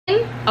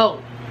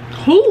Oh,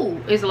 who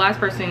is the last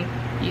person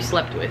you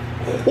slept with?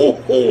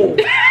 Woo!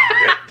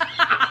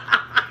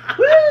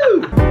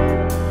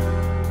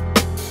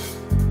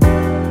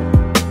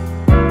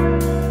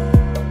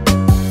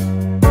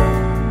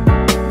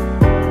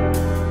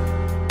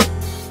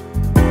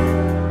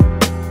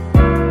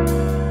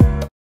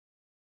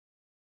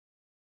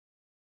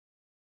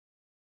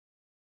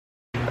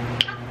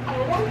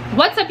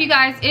 What's up, you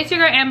guys? It's your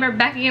girl Amber,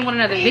 back again with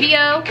another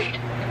video.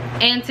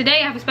 And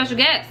today I have a special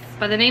guest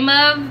by the name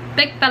of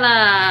Big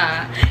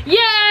Fella.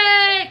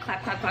 Yay!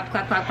 Clap, clap, clap,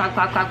 clap, clap, clap,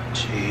 clap, clap.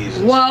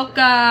 Jesus.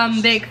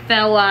 Welcome, Big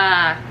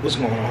Fella. What's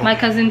going on? My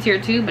cousin's here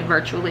too, but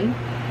virtually.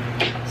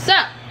 So,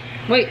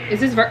 wait,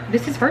 this is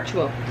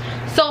virtual.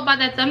 So by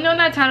the thumbnail and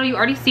that title, you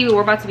already see what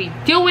we're about to be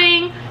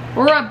doing.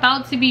 We're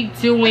about to be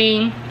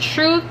doing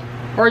truth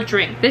or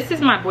drink. This is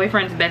my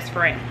boyfriend's best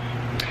friend.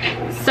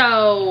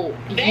 So,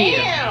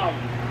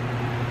 yeah.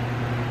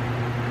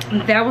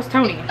 That was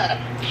Toni.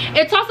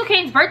 It's also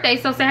Kane's birthday,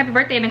 so say happy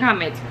birthday in the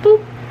comments.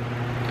 Boop.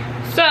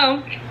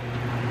 So,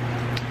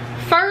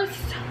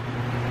 first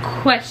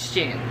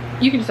question.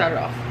 You can start it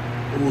off.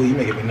 Ooh, you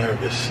making me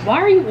nervous.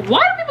 Why do people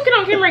get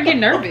on camera and get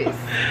nervous?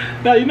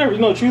 No, you nervous.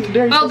 No, truth or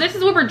dare. Oh, this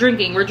is what we're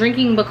drinking. We're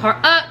drinking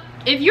Bacardi.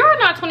 If you're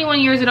not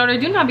 21 years and older,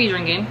 do not be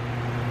drinking.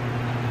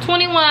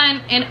 21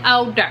 and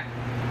older.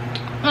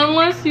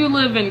 Unless you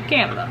live in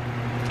Canada.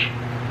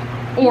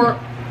 Or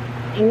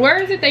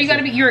where is it that you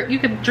gotta be? You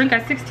could drink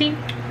at 16.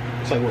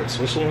 It's like what,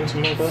 Switzerland,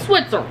 something like that.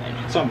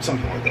 Switzerland.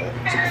 Something like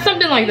that.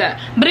 Something like that.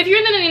 But if you're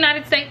in the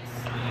United States,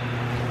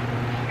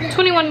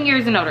 21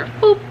 years and older.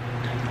 Boop.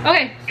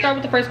 Okay, start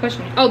with the first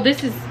question. Oh,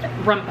 this is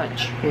rum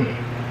punch.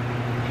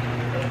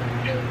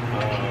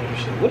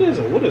 What is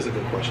a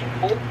good question?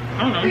 I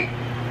don't know.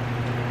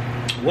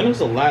 When was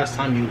the last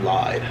time you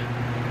lied?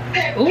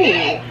 Ooh.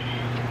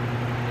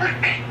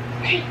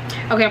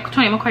 Okay,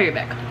 Toni, I'm gonna call you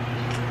back.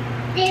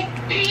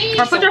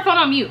 Or put your phone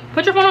on mute.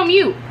 Put your phone on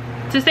mute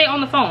to stay on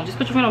the phone. Just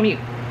put your phone on mute.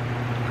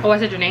 Oh, I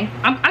said your name.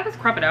 I just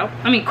crop it out.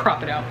 I mean,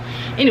 crop it out.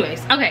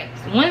 Anyways, okay.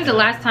 So when's the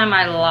last time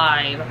I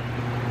lied?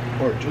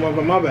 Or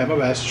my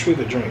bad. It's truth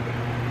or drink.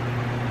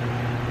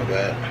 My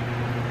bad.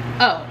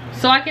 Oh,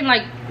 so I can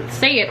like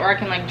say it, or I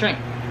can like drink.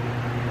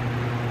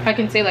 I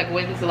can say like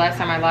when's the last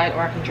time I lied,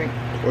 or I can drink.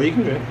 Or you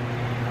can drink.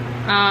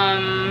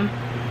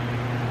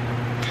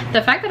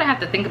 The fact that I have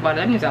to think about it,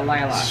 that means I lie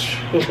a lot.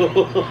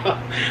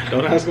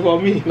 Don't ask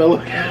about me. No.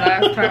 The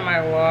last time I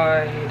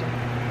lied.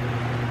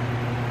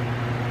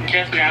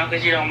 Just now,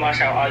 because you don't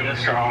wash out all your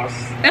straws.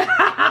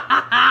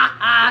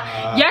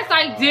 Yes,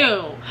 I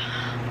do.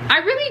 I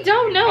really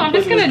don't know. I'm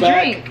just gonna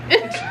drink.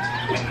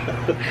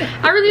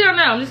 I really don't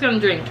know. I'm just gonna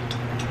drink.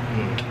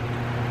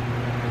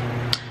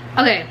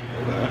 Okay.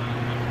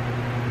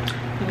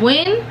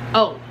 When?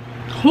 Oh,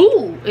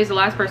 who is the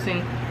last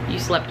person you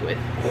slept with?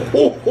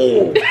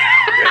 Woo!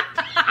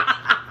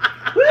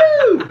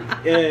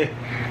 Yeah.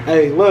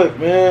 Hey, look,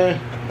 man.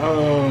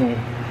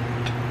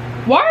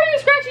 Why are you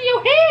scratching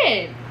your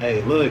head?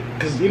 Hey, look,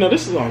 cause you know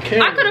this is on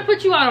camera. I could have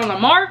put you out on the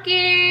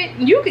market.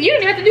 You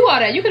didn't have to do all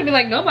that. You could have been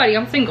like, nobody,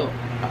 I'm single.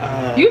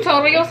 You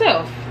told her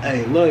yourself.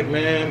 Hey, look,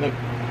 man. Look.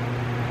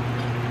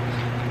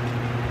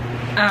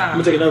 I'm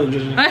gonna take another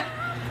decision.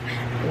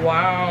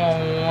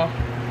 Wow.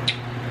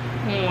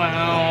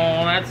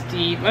 Wow, that's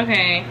deep.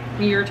 Okay,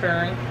 your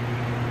turn.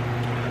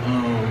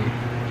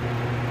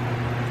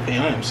 Hey,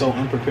 I am so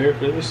unprepared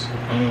for this.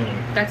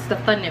 That's the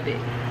fun of it.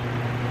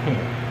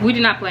 We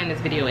did not plan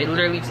this video. It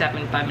literally just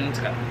happened 5 minutes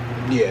ago.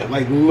 Yeah,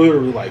 like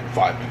literally like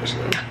 5 minutes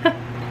ago.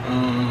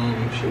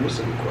 Shit, what's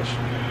a good question?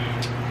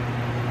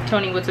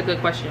 Toni, what's a good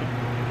question?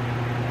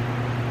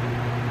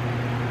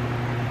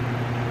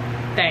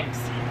 Thanks.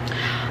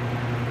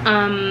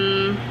 I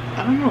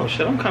don't know.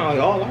 Shit, I'm kind of like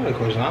all out of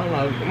questions. I don't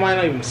know. I might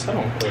not even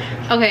settle on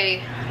questions.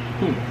 Okay.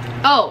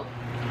 Oh,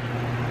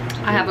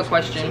 I have a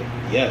question.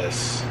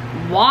 Yes.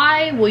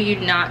 Why will you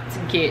not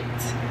get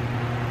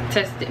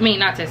tested? I mean,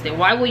 not tested.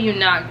 Why will you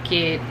not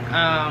get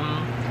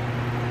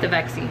the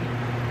vaccine,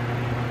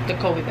 the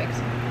COVID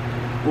vaccine?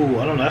 Ooh,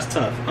 I don't know. That's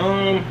tough.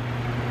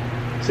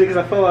 See, because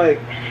I feel like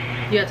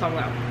you gotta talk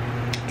loud.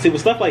 See,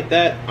 with stuff like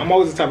that, I'm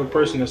always the type of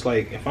person that's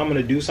like, if I'm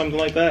gonna do something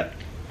like that,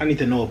 I need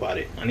to know about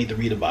it. I need to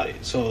read about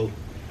it. So,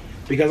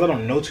 because I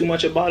don't know too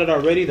much about it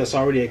already, that's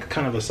already a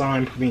kind of a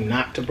sign for me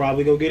not to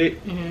probably go get it.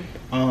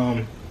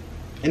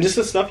 And just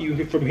the stuff you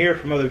hear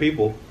from other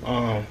people.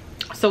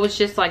 So it's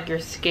just like you're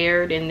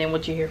scared, and then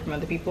what you hear from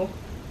other people.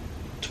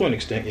 To an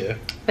extent, yeah.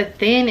 But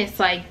then it's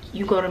like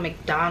you go to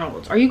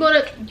McDonald's, or you go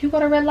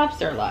to Red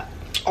Lobster a lot.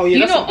 Oh yeah,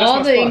 you know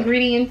all the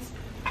ingredients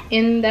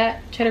in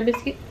that cheddar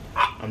biscuit.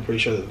 I'm pretty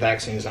sure the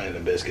vaccine's not in the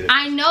biscuit.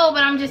 I know,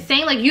 but I'm just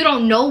saying, like, you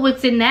don't know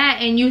what's in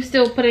that, and you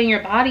still put it in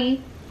your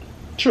body.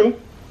 True.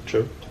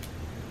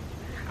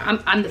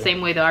 I'm the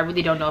same way though. I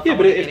really don't know if yeah,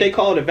 but if they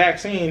call it a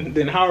vaccine,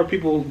 then how are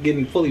people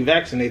getting fully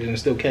vaccinated and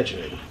still catching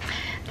it?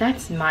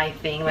 That's my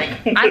thing. Like,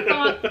 I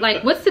thought,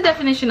 like, what's the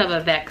definition of a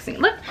vaccine?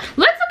 Let's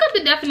look up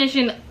the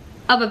definition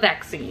of a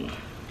vaccine.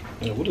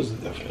 Yeah, what is the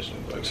definition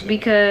of vaccine?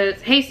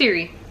 Because, hey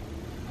Siri,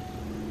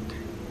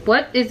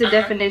 what is the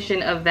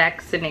definition of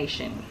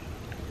vaccination?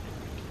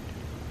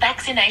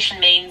 Vaccination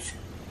means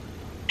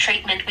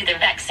treatment with a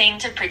vaccine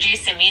to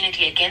produce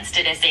immunity against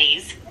a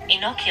disease.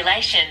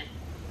 Inoculation.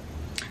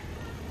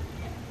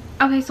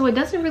 Okay, so it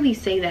doesn't really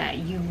say that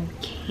you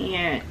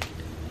can't,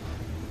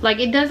 like,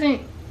 it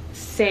doesn't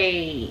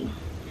say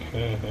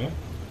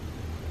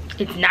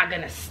it's not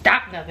gonna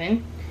stop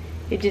nothing.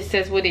 It just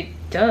says what it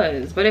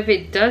does. But if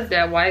it does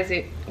that, why is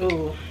it,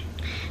 ooh.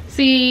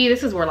 See,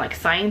 this is where like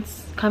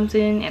science comes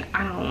in, and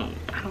I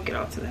don't get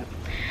onto that.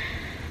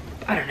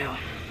 I don't know.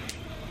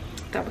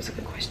 That was a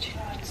good question.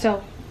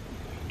 So,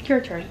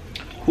 your turn.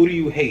 Who do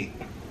you hate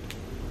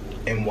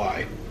and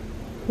why?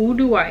 Who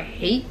do I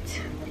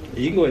hate?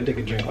 You can go ahead and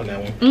take a drink on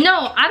that one.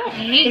 No, I don't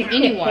hate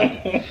anyone.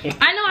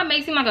 I know I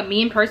may seem like a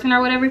mean person or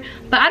whatever,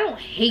 but I don't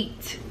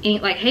hate any,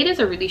 like, hate is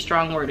a really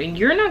strong word, and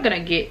you're not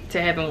gonna get to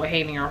heaven with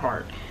hate in your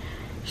heart.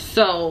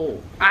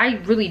 So I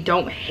really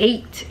don't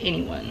hate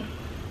anyone.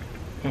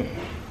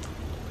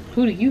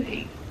 Who do you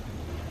hate?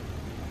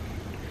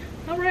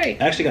 All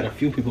right. I actually got a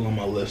few people on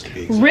my list to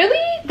be exact.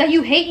 Really? That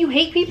you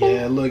hate people?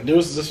 Yeah, look, there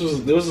was this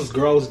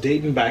girl I was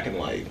dating back in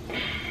like.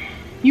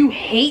 You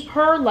hate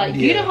her? Like,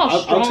 you know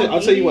how strong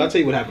I'll tell you what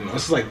happened.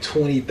 This is like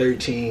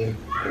 2013.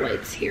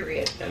 Let's hear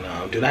it.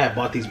 And dude, I had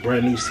bought these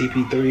brand new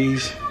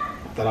CP3s. I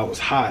thought I was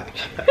hot.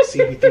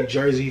 CP3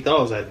 jersey. Thought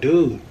I was that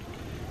dude.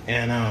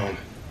 And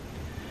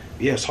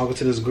yeah, I was talking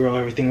to this girl.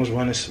 Everything was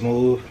running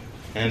smooth.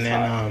 And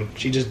then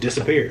she just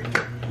disappeared.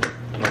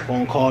 No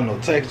phone call, no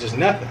text, just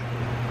nothing.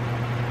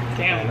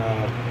 Damn.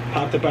 And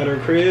popped up at her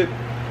crib.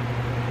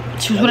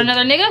 She was with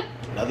another nigga?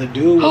 Another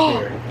dude was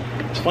there.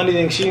 It's funny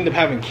thing, she ended up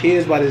having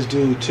kids by this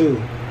dude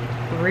too.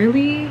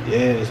 Really?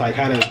 Yeah, it's like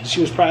she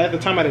was probably at the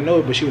time I didn't know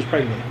it, but she was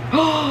pregnant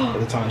at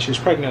the time. She was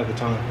pregnant at the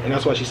time, and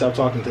that's why she stopped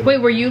talking to me. Wait,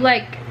 were you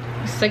like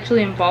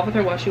sexually involved with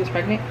her while she was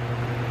pregnant?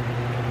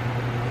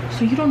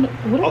 So you don't know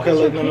what? Okay,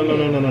 look,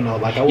 no.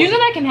 Like I was. You know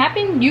that can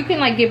happen. You can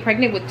like get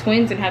pregnant with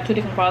twins and have two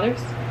different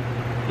fathers.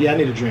 Yeah, I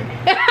need a drink.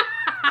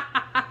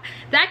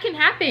 That can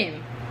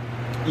happen.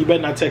 You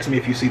better not text me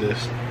if you see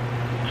this.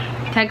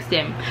 Text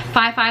him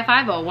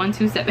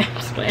 5550127.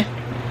 Just playing.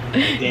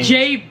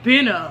 Jay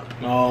been up.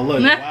 Oh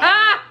look!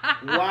 Wow!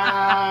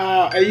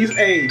 Wow!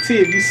 Hey, T,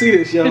 if you see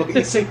this, yo,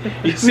 you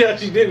see how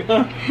she did,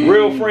 huh?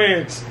 Real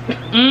friends.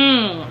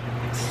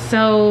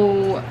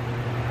 So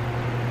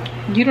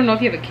you don't know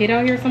if you have a kid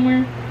out here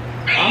somewhere?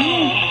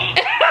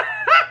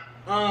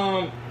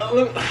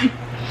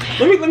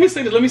 Let me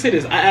say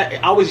this.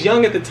 I was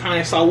young at the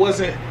time, so I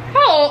wasn't.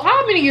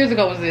 How many years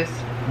ago was this?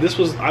 This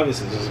was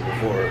obviously this is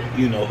before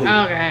you know who.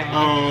 Okay.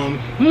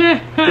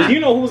 Because you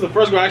know who was the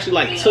first girl I actually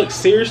like took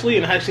seriously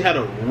and actually had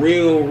a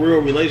real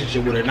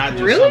relationship with her, not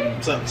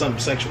just something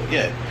sexual.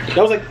 Yeah, that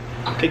was like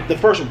the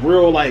first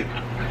real like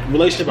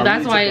relationship.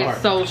 That's I really why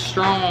it's so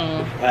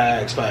strong.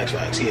 Facts.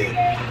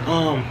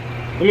 Yeah.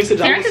 Let me say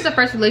Terrence is the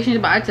first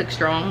relationship I took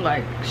strong. Yeah,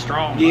 like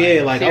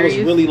serious. I was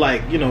really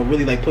like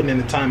really like putting in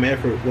the time and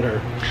effort with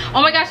her.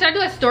 Oh my gosh, should I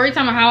do a story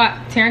time of how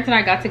Terrence and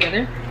I got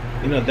together?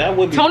 You know, that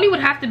would be... Toni would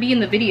have to be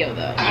in the video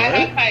though. I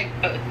have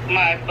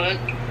my book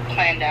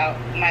planned out,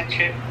 my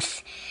trip.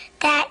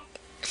 That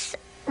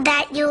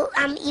you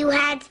And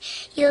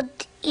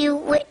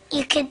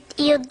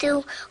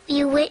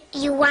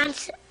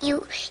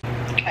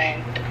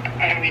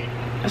everything.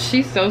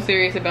 She's so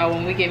serious about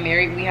when we get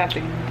married, we have to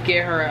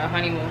get her a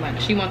honeymoon. Like,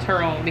 she wants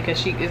her own because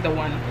she is the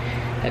one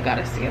that got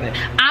us together.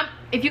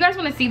 If you guys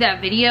want to see that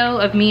video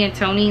of me and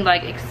Toni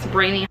like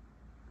explaining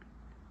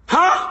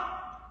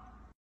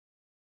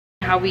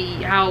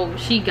how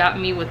she got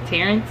me with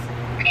Terrence,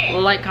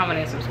 like, comment,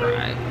 and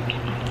subscribe.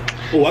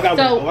 Oh, I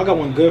got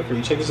one good for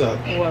you. Check this out.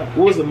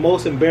 What was the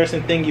most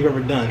embarrassing thing you've ever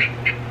done?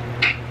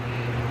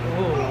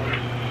 Oh.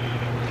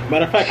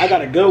 Matter of fact, I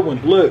got a good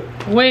one. Look.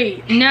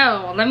 Wait,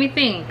 no, let me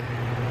think.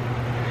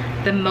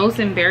 The most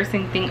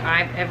embarrassing thing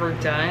I've ever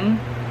done?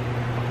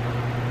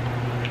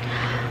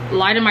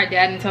 Lie to my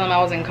dad and tell him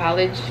I was in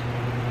college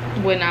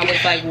when I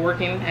was like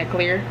working at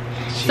Clear.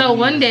 Jeez. So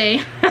one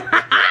day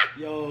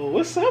yo,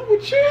 what's up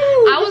with you?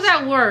 I was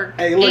at work.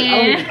 Hey, look,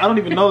 I don't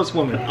even know this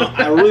woman.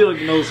 I really don't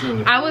even know this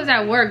woman. I was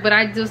at work, but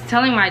I was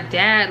telling my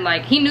dad,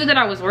 like, he knew that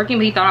I was working,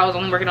 but he thought I was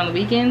only working on the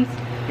weekends.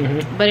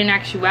 But in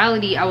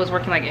actuality, I was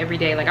working like every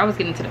day. Like, I was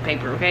getting to the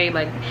paper, okay?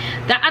 Like,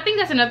 that, I think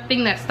that's another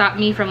thing that stopped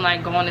me from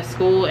like going to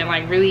school and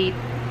like really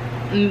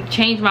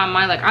change my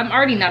mind. Like, I'm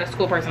already not a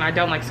school person. I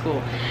don't like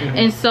school.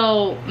 And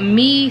so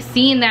me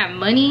seeing that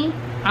money,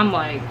 I'm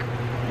like,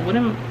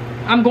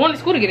 I'm going to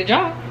school to get a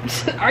job.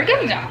 I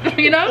get a job,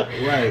 you know?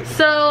 Right.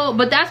 So,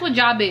 but that's what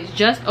job is.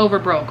 Just over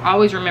broke.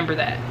 Always remember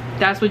that.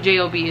 That's what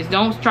job is.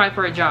 Don't strive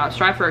for a job.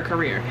 Strive for a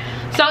career.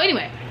 So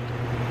anyway,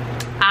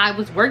 I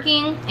was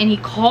working and he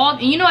called.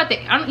 And you know,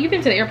 you've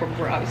been to the airport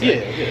before, obviously.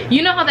 Yeah.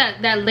 You know how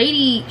that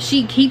lady,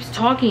 she keeps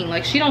talking.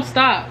 Like, she don't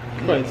stop.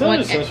 Right.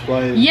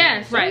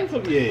 Yes, right.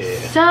 Yeah.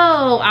 So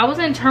I was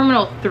in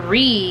Terminal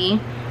 3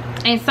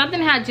 and something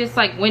had just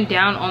like went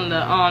down on the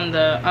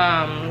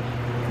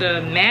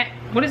mat.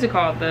 What is it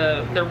called?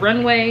 The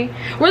runway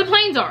where the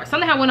planes are.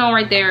 Something had went on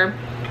right there,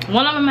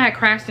 one of them had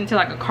crashed into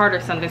like a cart or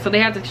something, so they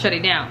had to shut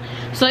it down.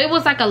 So it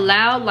was like a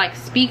loud like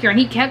speaker, and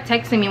he kept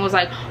texting me and was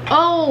like,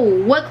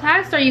 oh, what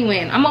class are you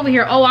in? I'm over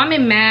here. Oh, I'm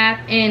in math,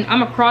 and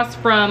I'm across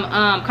from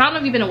I don't know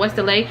if you've been to West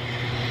LA.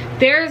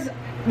 There's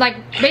like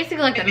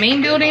basically like the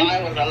main building.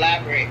 It was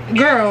elaborate.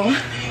 Girl,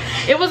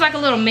 it was like a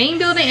little main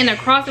building, and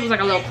across it was like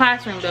a little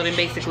classroom building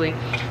basically.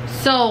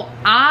 So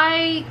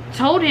I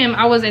told him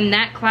I was in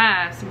that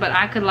class, but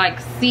I could like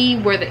see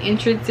where the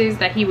entrance is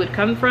that he would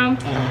come from.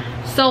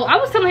 So I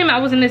was telling him I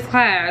was in this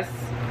class,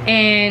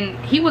 and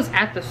he was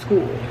at the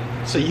school.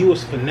 So you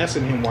was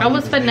finessing him while I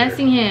was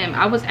finessing him.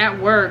 I was at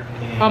work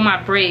on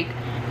my break,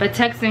 but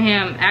texting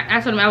him.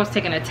 I told him I was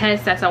taking a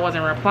test, that's why I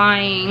wasn't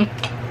replying.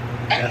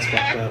 That's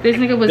fucked up. This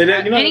nigga was, you know,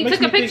 and he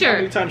took a picture. How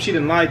many times she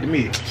didn't lie to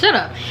me? Shut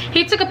up.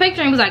 He took a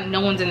picture and he was like,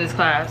 no one's in this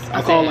class.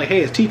 I called like,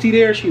 hey, is TT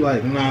there? She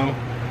like, no.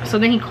 So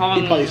then he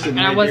called me, and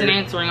I wasn't there.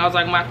 answering. I was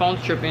like, my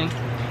phone's tripping.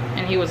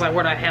 And he was like,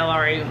 where the hell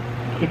are you?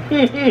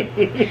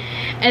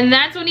 And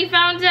that's when he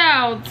found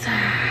out.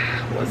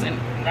 Wasn't.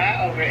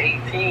 Not over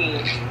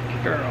 18.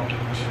 Girl.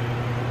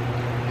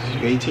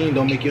 18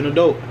 don't make you an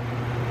adult.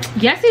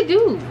 Yes, it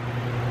do.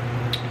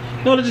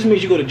 No, that just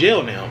means you go to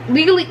jail now.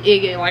 Legally,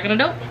 like an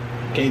adult.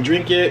 Can't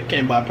drink yet.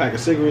 Can't buy a pack of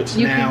cigarettes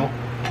now.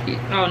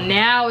 Oh,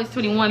 now it's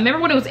 21. Remember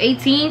when it was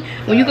 18?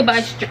 When you could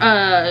buy,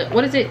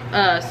 what is it?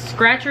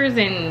 Scratchers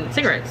and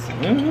cigarettes.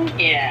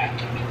 Yeah.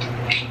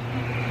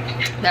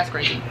 That's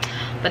crazy.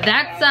 But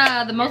that's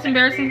the most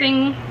embarrassing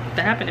thing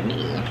that happened to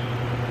me.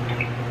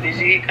 Did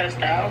you get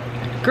cussed out?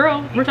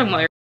 Girl, we're talking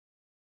about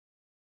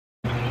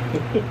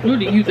what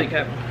do you think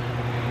happened?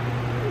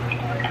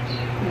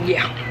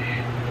 Yeah.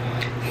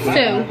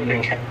 So.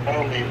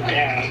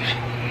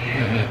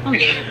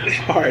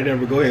 Alright,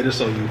 Amber, go ahead.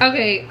 It's on you.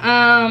 Okay,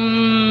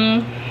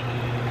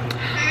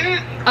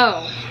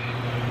 oh.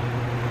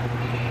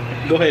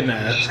 Go ahead and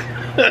ask.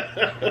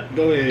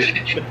 Go ahead.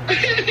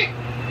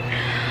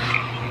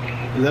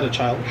 Is that a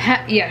child?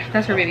 Yeah,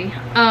 that's her baby.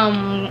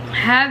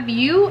 Have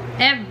you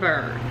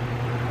ever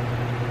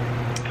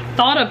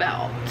thought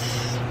about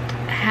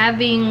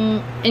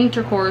having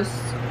intercourse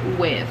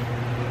with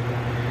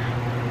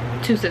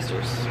two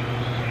sisters?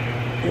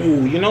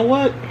 Ooh, you know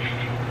what?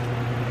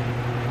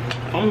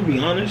 I'm gonna be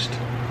honest.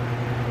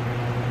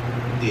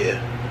 Yeah.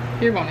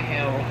 You're going to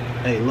hell.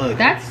 Hey, look.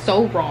 That's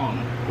so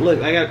wrong. Look,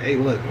 hey,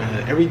 look,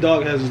 man. Every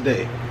dog has his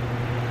day.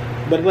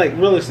 But like,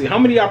 realistically, how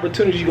many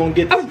opportunities you gonna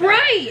get?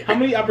 Right. How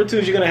many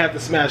opportunities you gonna have to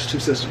smash two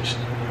sisters?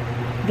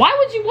 Why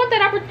would you want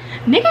that opportunity?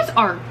 Niggas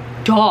are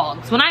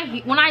dogs. When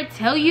I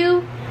tell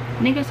you,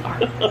 niggas are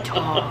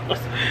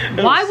dogs.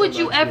 Why would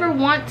you ever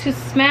want to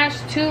smash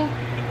two?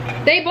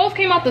 They both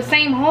came out the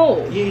same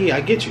hole. Yeah,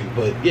 I get you,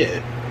 but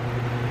yeah.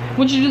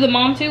 Would you do the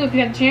mom too if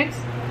you had the chance?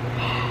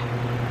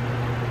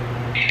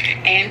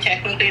 And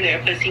technically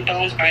their pussy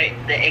bones are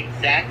the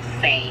exact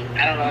same.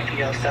 I don't know if you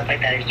know stuff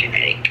like that is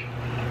genetic.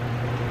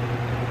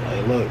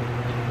 Hey, look.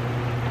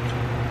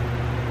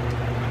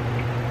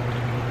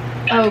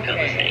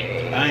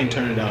 Okay. I ain't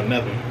turning down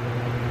nothing.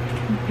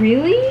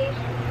 Really?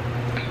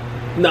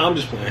 No, I'm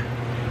just playing.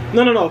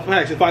 No,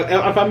 facts. If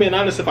I'm being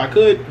honest, if I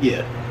could,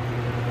 yeah.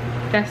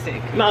 That's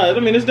sick. Nah, I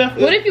mean it's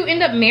definitely. What if you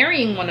end up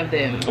marrying one of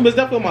them? It's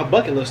definitely on my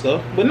bucket list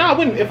though. But no, I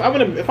wouldn't. If I'm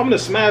gonna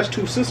smash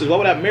two sisters, why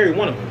would I marry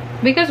one of them?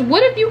 Because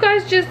what if you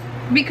guys just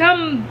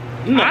become?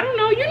 No. I don't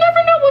know. You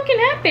never know what can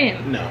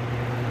happen. No.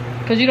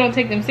 Because you don't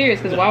take them serious.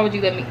 Because why would you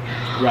let me?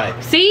 Right.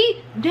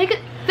 See, nigga,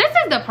 this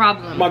is the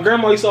problem. My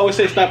grandma used to always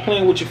say, "Stop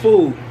playing with your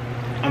food."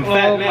 I'm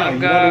fat now. You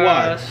wonder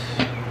why?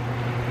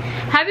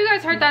 Have you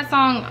guys heard that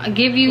song?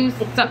 Give you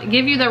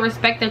the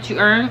respect that you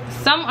earn.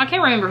 I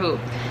can't remember who.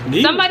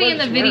 Somebody in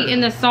the video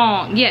in the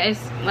song. Yeah,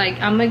 it's like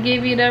I'm gonna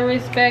give you the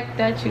respect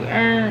that you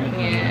earn.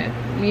 Yeah,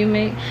 you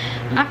make.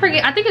 I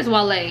forget. I think it's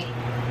Wale.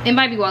 It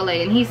might be Wale,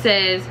 and he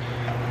says,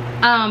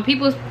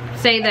 people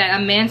say that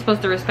a man's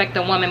supposed to respect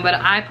a woman, but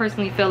I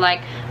personally feel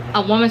like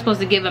a woman's supposed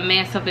to give a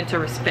man something to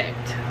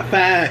respect.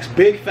 Facts,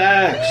 big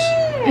facts,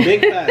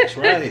 big facts,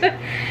 right?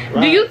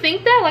 Do you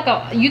think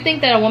that you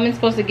think that a woman's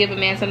supposed to give a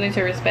man something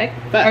to respect?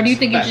 Facts, or do you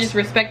think facts. you should just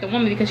respect a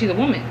woman because she's a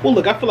woman? Well,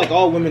 look, I feel like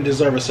all women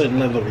deserve a certain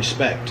level of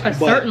respect.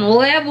 Certain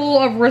level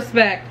of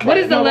respect. What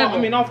is the level?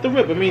 I mean, off the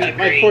rip. I mean,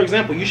 like for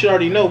example, you should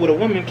already know with a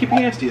woman, keep your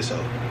hands to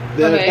yourself.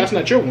 That's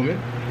not your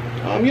woman.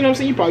 You know what I'm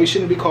saying? You probably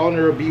shouldn't be calling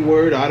her a B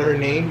word out of her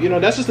name. You know,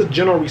 that's just a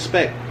general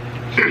respect.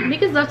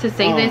 Niggas love to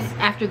say this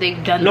after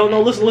they've done No,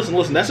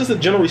 listen. That's just a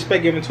general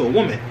respect given to a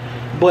woman.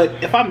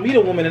 But if I meet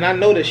a woman and I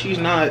know that she's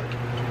not,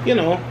 you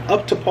know,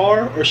 up to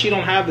par, or she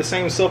don't have the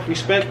same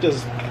self-respect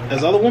as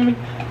other women,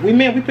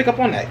 we pick up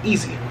on that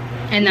easy.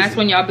 And that's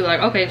when y'all be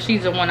like, okay,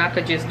 she's the one I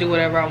could just do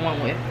whatever I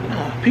want with.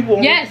 People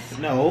only,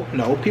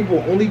 no, people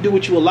only do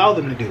what you allow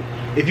them to do.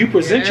 If you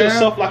present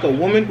yourself like a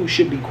woman who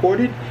should be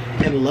courted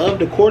and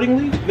loved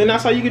accordingly, then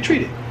that's how you get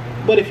treated.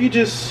 But if you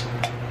just,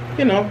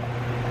 you know,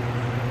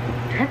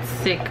 that's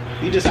sick.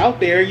 You just out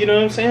there, you know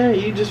what I'm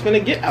saying? You just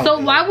finna get out So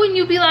there. why wouldn't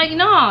you be like,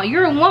 nah,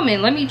 you're a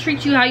woman. Let me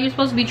treat you how you're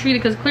supposed to be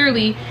treated, because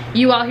clearly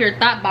you out here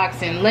thought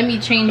boxing. Let me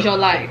change your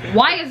life.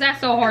 Why is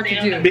that so hard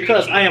to do?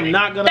 Because I am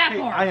not gonna That pay,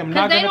 part. I am 'Cause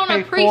not they gonna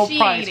don't pay full appreciate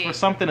price it. for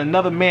something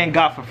another man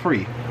got for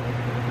free.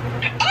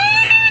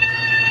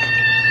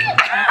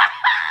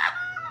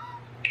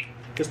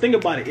 Cause think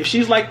about it. If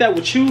she's like that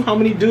with you, how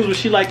many dudes was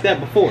she like that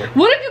before?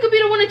 What if you could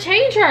be the one to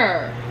change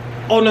her?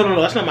 Oh no,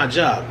 that's not my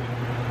job.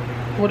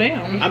 Well,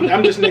 damn.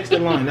 I'm just next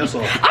in line. That's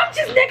all. I'm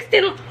just next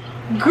in,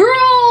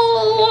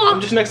 girl.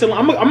 I'm just next in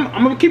line.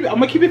 I'm gonna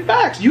keep it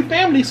facts. You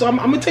family, so I'm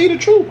gonna tell you the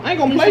truth. I ain't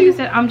gonna play you.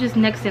 Said, I'm just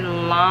next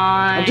in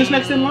line. I'm just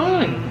next in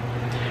line.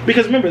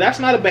 Because remember, that's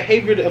not a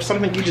behavior of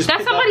something you just.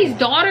 That's somebody's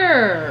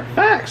daughter.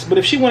 Facts. But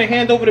if she want to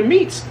hand over the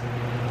meats,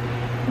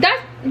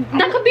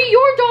 that could be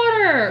your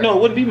daughter. no,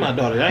 it wouldn't be my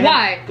daughter.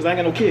 Why? Because I ain't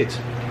got no kids.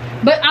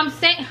 But I'm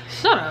saying,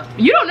 shut up.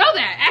 You don't know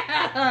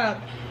that.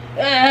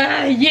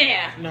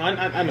 Yeah. No,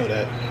 I know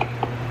that.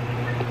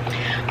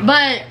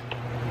 But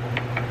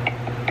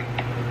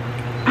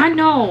I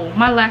know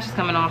my lash is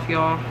coming off,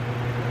 y'all.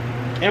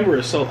 Amber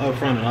is so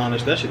upfront and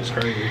honest. That shit is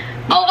crazy.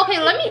 Oh,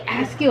 okay. Let me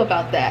ask you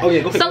about that. Oh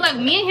yeah, go ahead. So like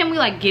me and him, we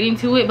like get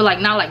into it, but like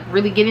not like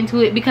really get into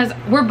it because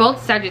we're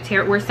both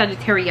Sagittarius. We're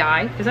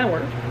Sagittarii. Is that a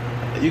word?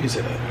 You can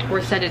say that.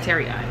 We're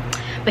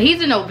Sagittarii. But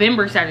he's a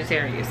November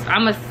Sagittarius. I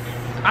was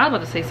about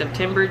to say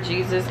September.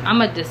 Jesus,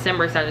 I'm a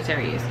December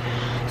Sagittarius.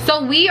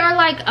 So we are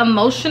like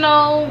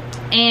emotional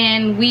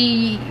and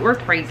we're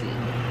crazy,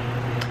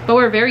 but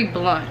we're very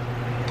blunt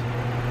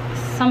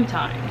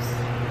sometimes.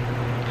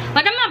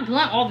 Like I'm not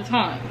blunt all the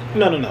time.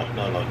 No.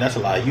 That's a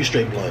lie. You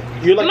straight blunt.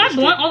 You're like. Am I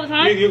blunt all the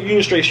time? You're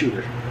a straight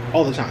shooter.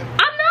 All the time.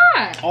 I'm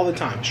not. All the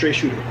time. Straight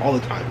shooter. All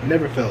the time.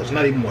 Never fails.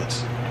 Not even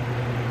once.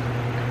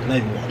 Not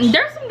even once.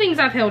 There's some things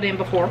I've held in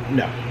before.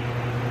 No.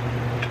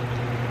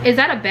 Is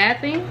that a bad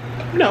thing?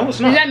 No, it's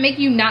not. Does that make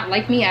you not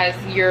like me as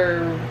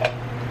your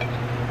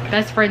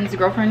best friend's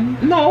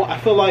girlfriend? No, I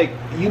feel like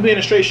you being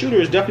a straight shooter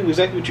is definitely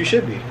exactly what you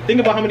should be. Think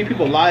about how many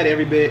people lie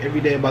every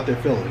day about their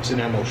feelings and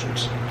their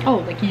emotions.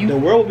 Oh, like you? The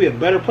world would be a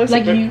better place.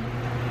 Like you?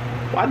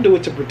 Well, I do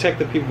it to protect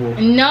the people.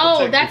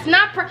 No, that's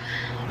not.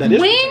 That is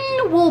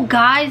when will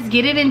guys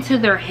get it into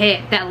their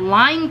head that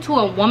lying to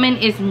a woman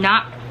is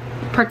not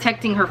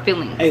protecting her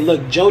feelings? Hey,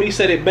 look, Jody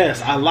said it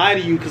best. I lie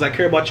to you because I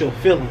care about your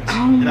feelings,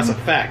 and that's a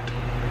fact.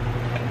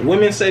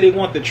 Women say they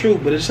want the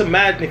truth, but just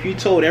imagine if you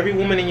told every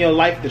woman in your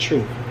life the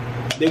truth.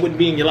 They wouldn't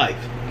be in your life.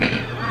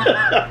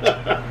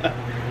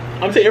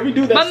 I'm saying every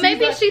dude that but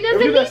maybe she doesn't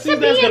need to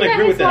be in gonna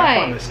agree with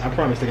that. life. I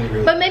promise they're gonna agree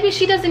with but that. maybe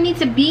she doesn't need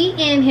to be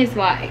in his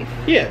life.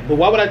 Yeah, but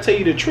why would I tell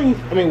you the truth?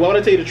 I mean, why would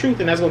I tell you the truth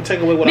and that's gonna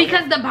take away what I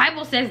because the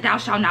Bible says thou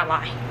shalt not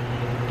lie.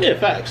 Yeah,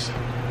 facts.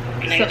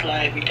 Niggas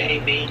lie every day,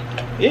 B.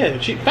 Yeah,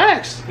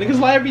 facts. Niggas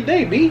lie every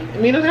day, B. I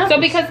mean, it happens. So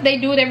because they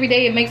do it every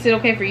day, it makes it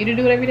okay for you to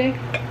do it every day?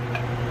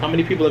 How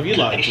many people have you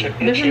lied to?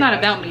 This is not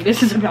about me.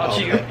 This is about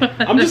you.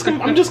 I'm just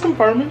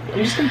confirming.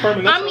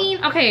 I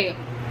mean, okay,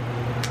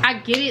 I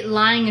get it.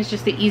 Lying is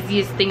just the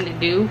easiest thing to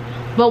do.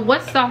 But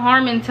what's the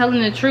harm in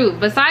telling the truth?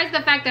 Besides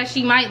the fact that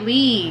she might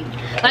leave.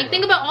 Like,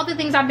 think about all the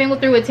things I've been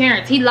through with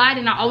Terrence. He lied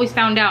and I always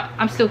found out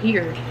I'm still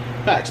here.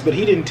 Facts, but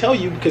he didn't tell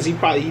you because he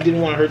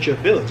didn't want to hurt your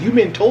feelings. You've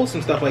been told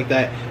some stuff like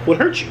that would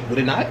hurt you, would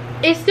it not?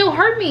 It still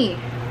hurt me.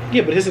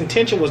 Yeah, but his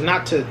intention was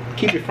not to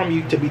keep it from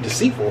you to be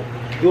deceitful.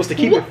 It was to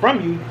keep it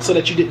from you so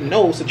that you didn't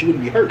know, so that you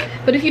wouldn't be hurt.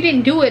 But if you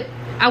didn't do it,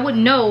 I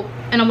wouldn't know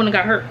and I wouldn't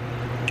have got hurt.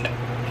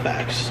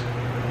 Facts.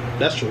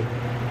 That's true.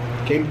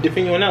 Can't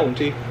defend you on that one,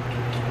 T.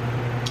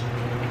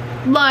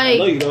 Like, I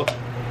love you though.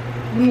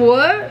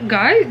 What?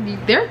 Guys,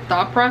 their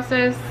thought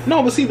process.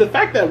 No, but see, the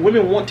fact that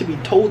women want to be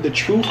told the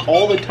truth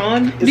all the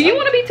time is Do you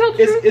want to be told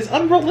the truth? It's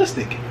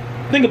unrealistic.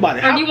 Think about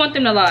it. Or do you want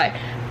them to lie?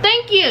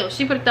 Thank you.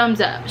 She put a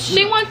thumbs up.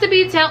 She wants to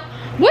be told.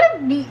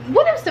 What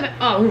if some?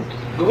 Oh.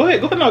 Go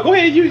ahead. No, go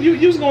ahead.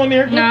 You was going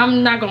there. No,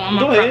 I'm not going. I'm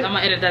gonna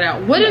edit that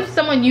out. What if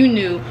someone you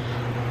knew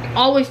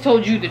always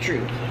told you the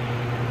truth?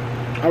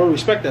 I would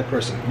respect that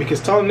person because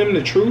telling them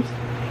the truth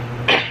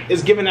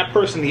is giving that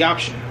person the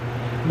option.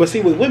 But see,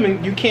 with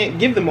women, you can't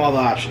give them all the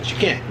options. You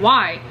can't.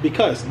 Why?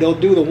 Because they'll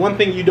do the one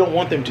thing you don't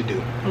want them to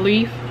do.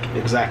 Leave.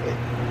 Exactly.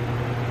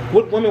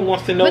 What women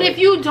wants to know? But if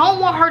you don't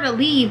want her to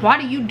leave, why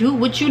do you do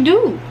what you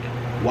do?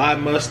 Why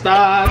must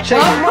I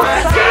change?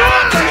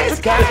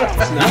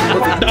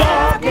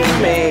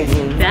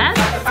 That's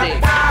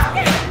sick.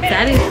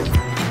 That is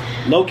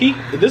Low-key,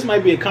 this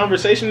might be a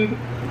conversation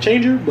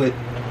changer, but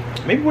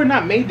maybe we're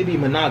not made to be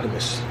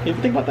monogamous. You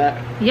ever think about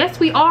that? Yes,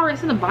 we are.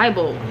 It's in the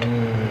Bible.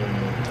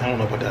 I don't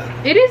know about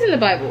that. It is in the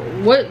Bible.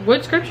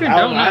 What scripture?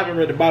 I haven't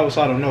read the Bible,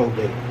 so I don't know,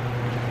 but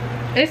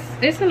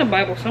it's in the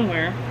Bible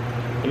somewhere.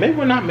 Maybe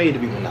we're not made to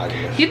be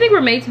monogamous. You think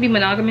we're made to be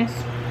monogamous?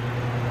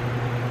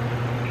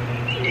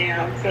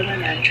 Yeah, I'm feeling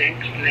that drink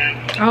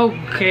now.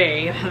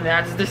 Okay,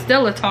 that's the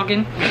Stella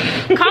talking.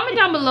 Comment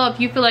down below if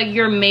you feel like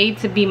you're made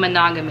to be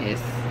monogamous,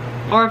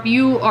 or if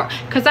you are.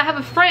 Cause I have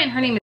a friend.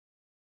 Her name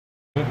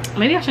is.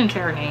 Maybe I shouldn't say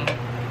her name.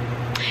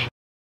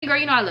 Girl,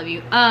 you know I love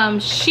you.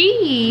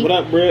 She what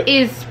up, Brett?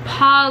 is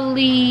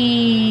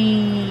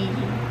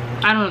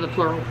I don't know the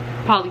plural,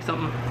 poly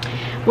something,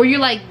 where you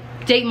like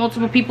date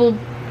multiple people,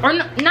 or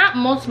not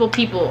multiple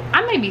people.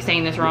 I may be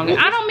saying this wrong.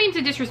 I don't mean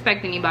to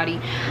disrespect anybody.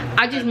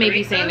 I just may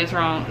be saying this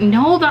wrong.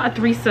 No, not a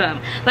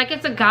threesome. Like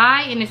it's a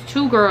guy and it's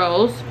 2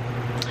 girls,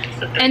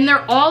 and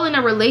they're all in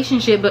a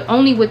relationship, but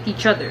only with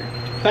each other.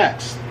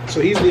 Facts.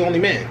 So he's the only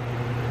man.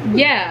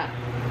 Yeah.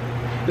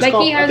 It's like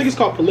I think it's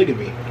called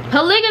polygamy.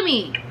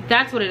 Polygamy.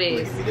 That's what it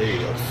is. Polygamy, there you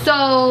go.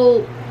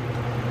 So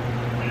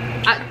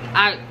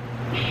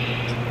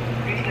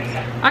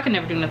I could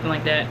never do nothing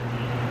like that.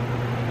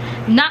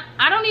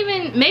 I don't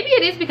even, maybe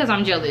it is because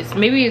I'm jealous.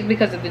 Maybe it's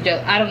because of the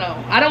jealous. I don't know.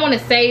 I don't want to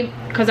say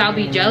because I'll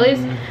be jealous,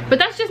 but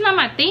that's just not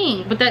my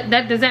thing. But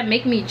that does that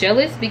make me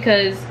jealous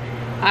because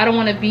I don't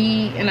want to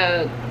be in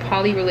a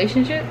poly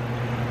relationship?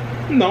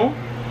 No.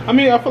 I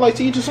mean, I feel like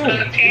to each his own. So You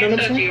know what I'm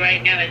told saying? you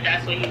right now that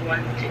that's what he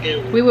wanted to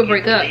do. We would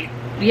break up.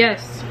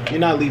 Yes. You're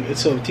not leaving.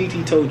 So if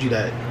TT told you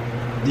that,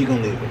 you're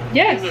gonna leave him.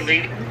 Yes. You would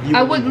leave?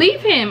 I would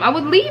leave him. I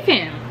would leave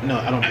him. No,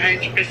 I don't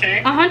believe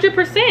that. 100%?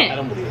 100%. I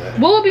don't believe that.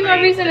 What would be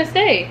my reason to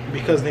stay?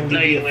 Because then you'd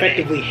No, be you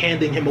effectively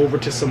handing him over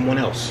to someone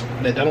else.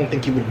 That I don't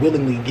think you would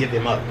willingly give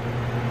him up.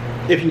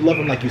 If you love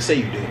him like you say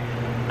you do.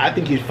 I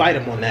think you'd fight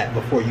him on that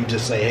before you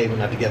just say, hey, we're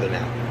not together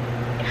now.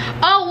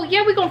 Oh, well,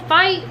 yeah, we gonna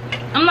fight.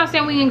 I'm not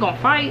saying we ain't gonna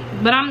fight,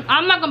 but I'm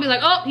not gonna be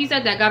like, oh, he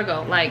said that, gotta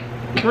go. Like,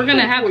 we're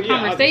gonna have a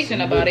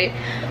conversation about it.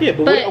 Yeah,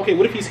 but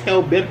what if he's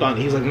hell bent on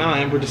it? He's like, nah,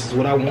 Amber, this is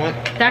what I want.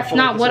 That's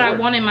not what I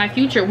want in my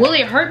future. Will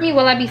it hurt me?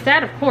 Will I be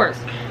sad? Of course.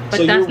 But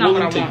so that's not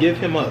what I you're willing to give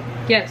him up?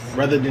 Yes.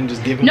 Rather than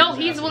just give him No,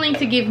 he's willing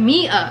to give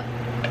me up.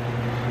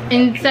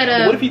 Instead of...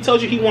 But what if he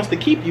tells you he wants to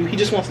keep you? He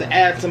just wants to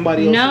add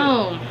somebody else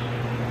No.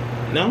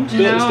 in? No?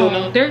 Still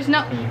no? There's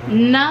no...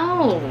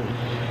 No.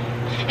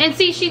 And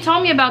see, she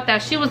told me about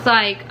that. She was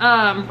like,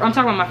 I'm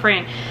talking about my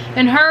friend.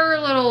 And her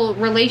little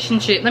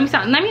relationship...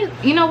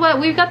 You know what?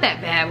 We've got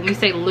that bad when we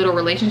say little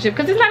relationship.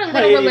 Because it's not a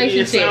little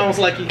relationship. It sounds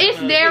like it's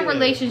their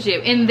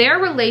relationship. In their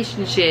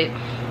relationship,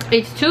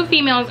 it's 2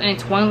 females and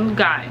it's 1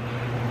 guy.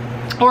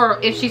 Or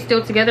if she's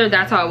still together,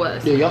 that's how it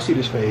was. Yeah, y'all see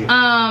this fade.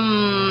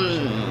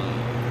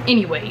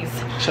 Anyways.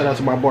 Shout out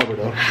to my barber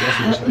though.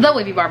 The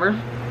wavy barber.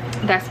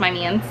 That's my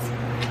man's.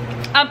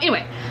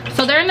 Anyway,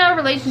 so they're in a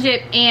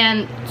relationship,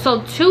 and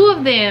so 2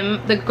 of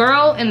them, the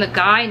girl and the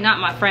guy, not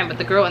my friend, but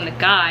the girl and the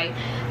guy,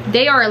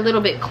 they are a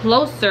little bit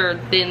closer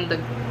than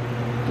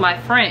my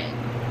friend.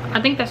 I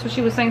think that's what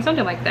she was saying,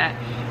 something like that.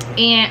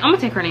 And I'm gonna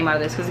take her name out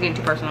of this because it's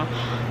getting too personal.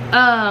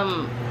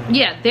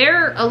 Yeah,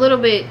 they're a little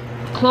bit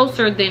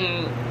closer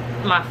than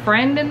my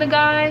friend and the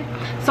guy,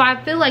 so I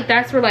feel like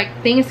that's where like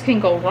things can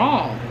go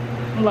wrong.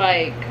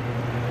 Like,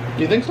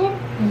 you think so?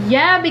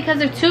 Yeah,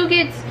 because if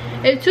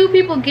 2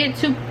 people get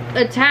too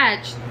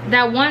attached,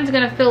 that one's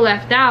gonna feel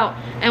left out.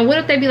 And what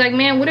if they be like,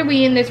 man, what are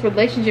we in this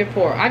relationship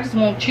for? I just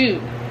want you.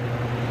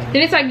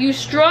 Then it's like you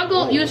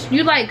struggle,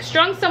 you like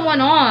strung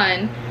someone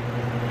on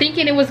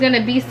thinking it was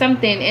gonna be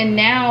something, and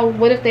now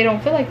what if they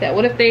don't feel like that?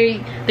 What if they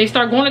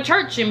start going to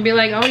church and be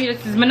like, oh yeah,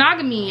 this is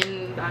monogamy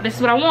and this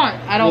is what I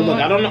want. I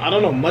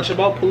don't know much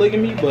about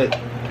polygamy, but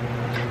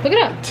look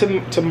it up.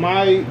 To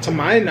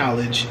my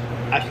knowledge,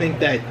 I think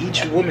that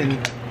each woman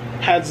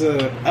has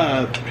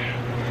a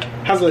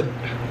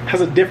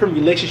different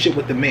relationship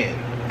with the man.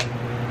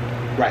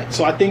 Right.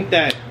 So I think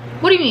that.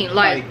 What do you mean?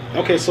 Like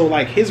okay, so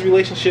like his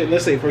relationship,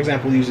 let's say for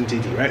example using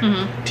TT, right?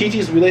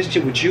 TT's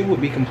relationship with you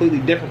would be completely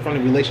different from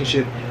the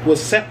relationship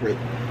was separate.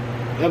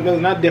 No,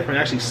 not different,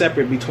 actually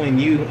separate between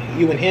you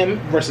and him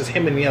versus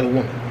him and the other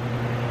woman.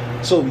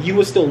 So you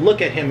would still look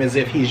at him as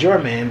if he's your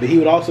man, but he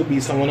would also be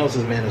someone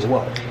else's man as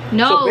well.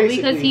 No, so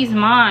because he's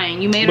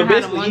mine. You made him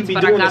have him once, but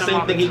I got him all the time.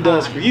 But basically, he'd be doing the same thing he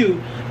does for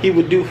you, he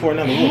would do for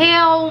another woman.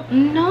 Hell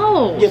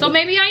no. Yeah, so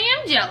maybe I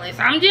am jealous.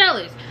 I'm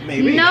jealous.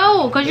 Maybe.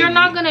 No, because you're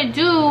not gonna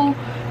do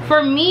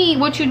for me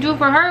what you do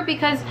for her,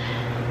 because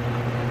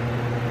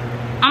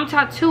I'm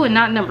top 2 and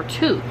not number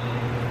 2.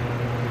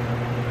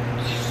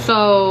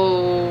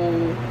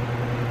 So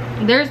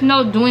there's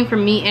no doing for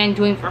me and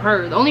doing for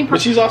her. The only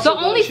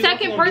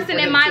second person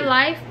in my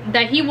life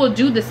that he will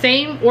do the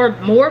same or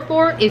more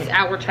for is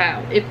our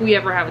child, if we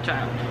ever have a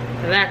child.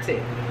 That's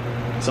it.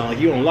 Sound like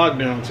you on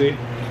lockdown, see?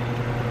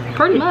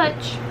 Pretty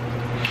much.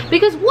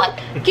 Because what?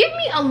 Give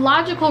me a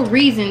logical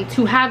reason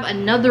to have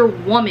another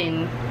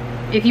woman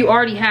if you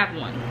already have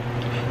one.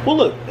 Well,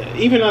 look,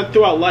 even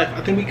throughout life,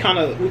 I think we kind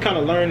of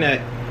learn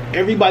that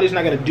everybody's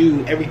not gonna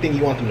do everything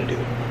you want them to do.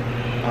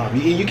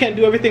 You can't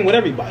do everything with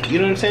everybody. You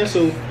know what I'm saying?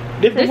 So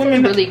different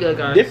women, really good,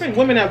 guys. Different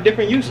women have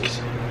different uses.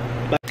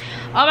 Like,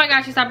 oh my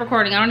gosh, you stopped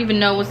recording. I don't even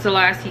know what's the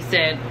last he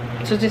said.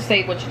 So just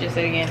say what you just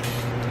said again.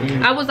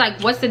 I was like,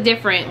 what's the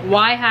difference?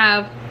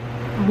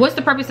 What's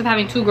the purpose of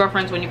having 2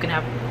 girlfriends when you can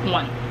have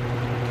 1?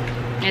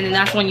 And then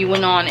that's when you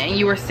went on and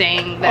you were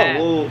saying that.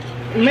 Oh,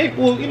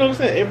 well, you know what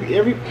I'm saying?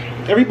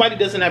 Everybody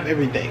doesn't have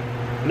everything.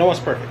 No one's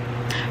perfect.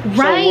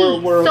 Right.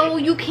 So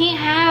you can't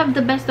have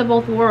the best of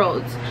both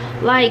worlds.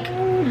 Like,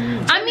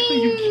 I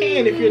mean, you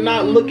can if you're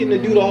not looking to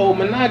do the whole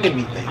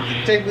monogamy thing.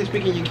 Technically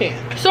speaking, you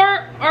can. So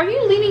are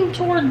you leaning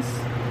towards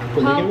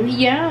polygamy?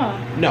 Yeah.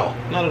 No,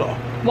 not at all.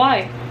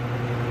 Why?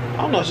 I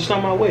don't know, it's just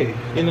not my way.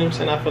 You know what I'm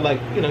saying? I feel like,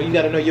 you know, you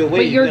gotta know your way.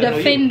 But you're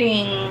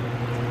defending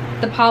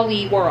the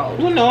poly world.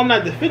 Well, no, I'm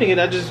not defending it.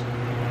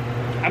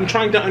 I'm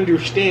trying to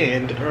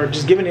understand, or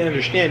just giving an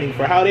understanding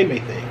for how they may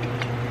think.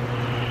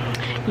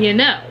 You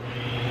know,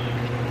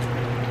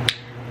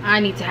 I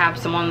need to have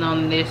someone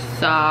on this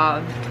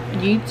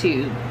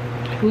YouTube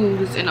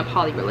who's in a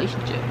poly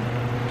relationship.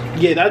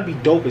 Yeah, that'd be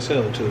dope as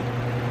hell too.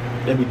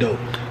 That'd be dope.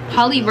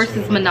 Poly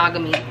versus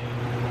monogamy.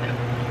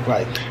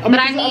 Right. But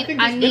I think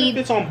there's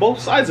benefits on both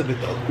sides of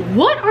it though.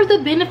 What are the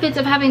benefits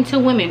of having 2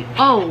 women?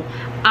 Oh,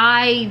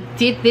 I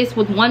did this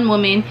with one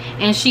woman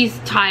and she's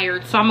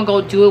tired, so I'm gonna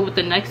go do it with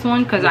the next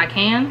one because I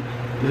can.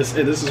 This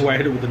is why I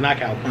hit it with the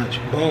knockout punch.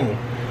 Boom.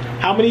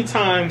 How many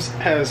times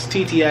has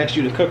TT asked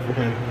you to cook for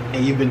him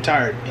and you've been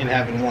tired and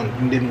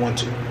didn't want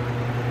to?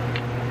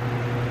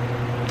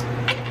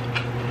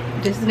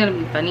 This is gonna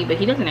be funny, but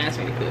he doesn't ask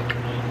me to cook.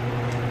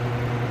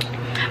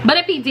 But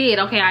if he did,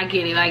 okay, I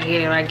get it.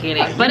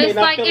 But it's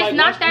like, it's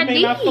not that deep.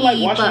 You may not feel like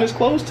washing his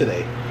clothes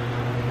today.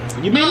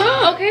 You may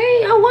not.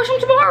 Okay, I'll wash them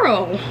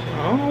tomorrow.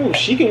 Oh,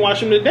 she can wash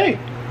them today.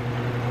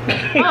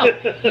 Oh,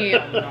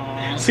 hell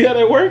no. See how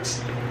that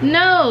works?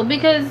 No,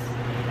 because...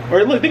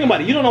 Or look, think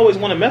about it. You don't always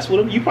want to mess with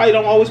him. You probably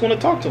don't always want to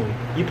talk to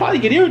him. You probably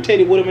get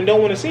irritated with him and don't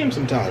want to see him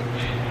sometimes.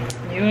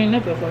 You ain't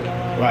never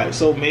fucking... Right,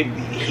 so maybe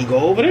he go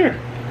over there.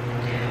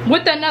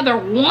 With another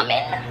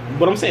woman?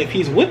 But I'm saying, if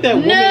he's with that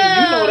woman, you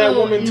know that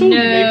woman too, you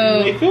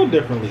may feel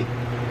differently.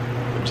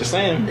 I'm just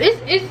saying.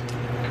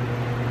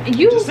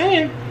 You just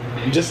saying.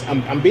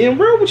 I'm being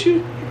real with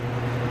you.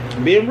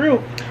 I'm being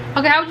real.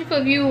 Okay, how would you feel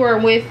if you were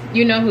with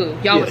you know who?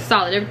 Y'all was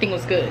solid, everything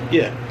was good.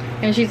 Yeah.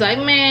 And she's like,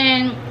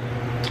 man,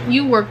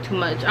 you work too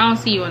much. I don't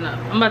see you enough.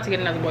 I'm about to get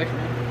another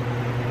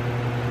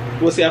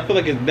boyfriend. Well, see, I feel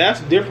like that's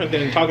different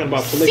than talking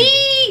about polygamy.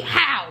 See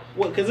how?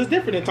 Well, because it's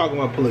different than talking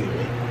about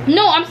polygamy.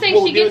 No, I'm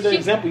saying she gets... the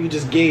example you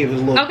just gave is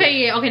a little...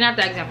 Okay, yeah, okay, not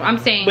that example. I'm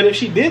saying... But if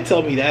she did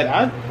tell me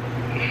that,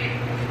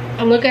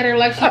 I look at her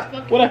like she's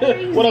fucking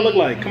crazy. What I look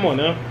like? Come on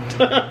now.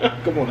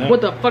 Come on now.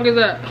 What the fuck is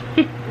that?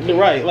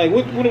 Right, like,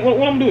 what I'm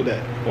gonna do with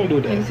that? What I'm gonna do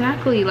with that?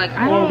 Exactly, like,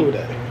 I What I'm don't... gonna do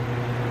with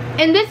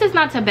that? And this is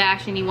not to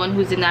bash anyone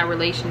who's in that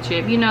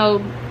relationship. You know,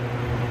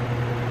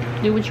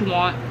 do what you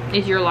want.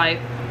 It's your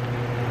life.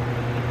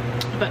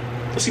 But...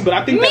 See, but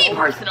I think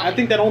personally, I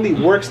think that only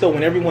works though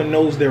when everyone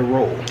knows their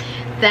role.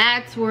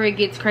 That's where it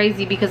gets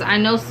crazy because I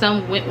know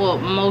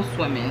most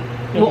women,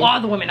 well,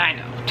 all the women I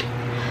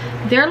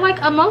know, they're like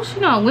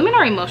emotional. Women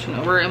are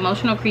emotional. We're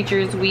emotional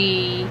creatures.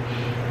 We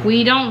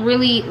don't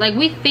really, like,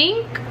 we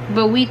think,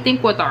 but we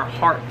think with our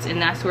hearts, and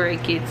that's where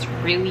it gets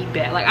really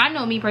bad. Like, I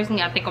know me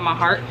personally, I think with my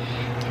heart,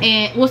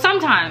 and well,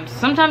 sometimes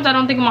I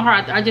don't think with my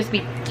heart. I just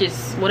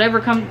whatever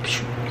comes,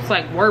 it's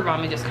like word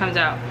bomb, it just comes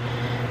out.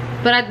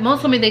 But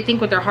most women, they think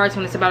with their hearts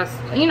when it's about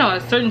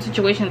a certain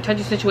situation, a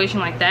touchy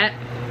situation like that.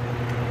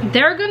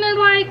 They're gonna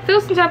like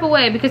feel some type of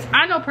way, because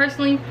I know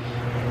personally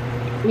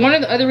one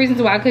of the other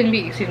reasons why I couldn't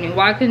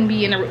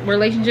be in a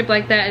relationship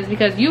like that is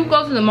because you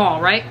go to the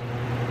mall, right?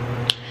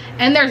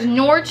 And there's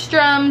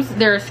Nordstrom's,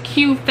 there's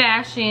Q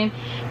Fashion,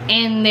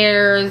 and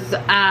there's the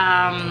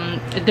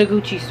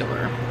Gucci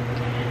store.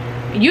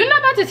 You're not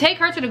about to take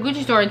her to the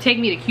Gucci store and take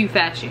me to Q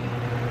Fashion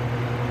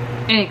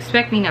and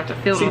expect me not to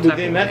feel. See, but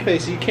in that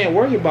case, you can't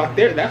worry about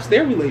that's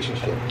their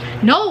relationship.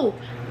 No,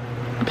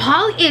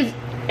 Polly is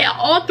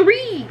all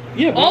three.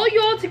 Yeah, all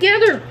y'all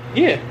together.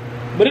 Yeah,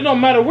 but it don't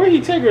matter where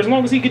he take her as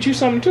long as he get you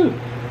something too.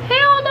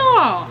 Hell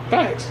no.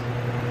 Facts.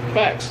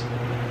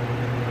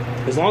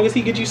 As long as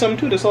he get you something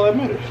too, that's all that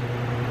matters.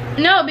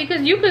 No,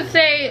 because you could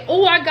say,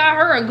 oh, I got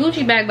her a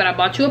Gucci bag, but I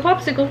bought you a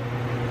popsicle.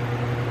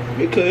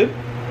 You could.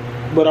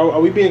 But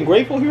are we being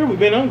grateful here? Or are we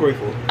being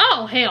ungrateful?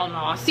 Oh, hell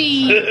no.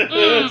 See,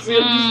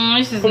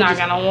 this is not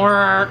gonna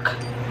work.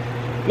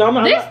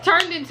 No, this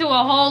turned into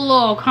a whole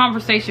little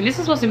conversation. This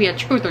is supposed to be a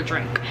truth or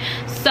drink.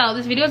 So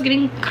this video is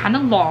getting kind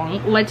of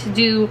long. Let's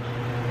do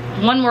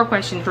one more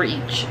question for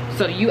each.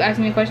 So you ask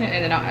me a question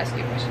and then I'll ask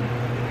you a question.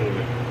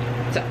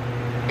 So,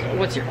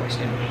 what's your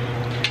question?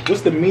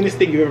 What's the meanest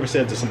thing you've ever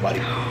said to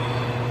somebody?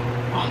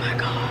 Oh my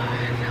god.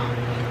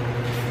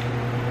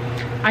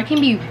 I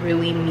can be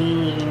really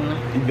mean.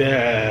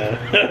 Yeah.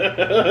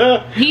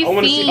 I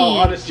want to see how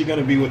honest you're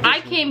gonna be with this.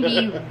 I can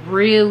be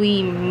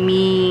really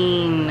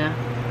mean.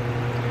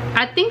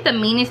 I think the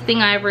meanest thing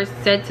I ever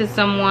said to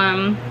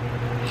someone,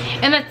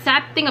 and the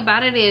sad thing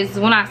about it is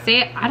when I say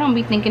it, I don't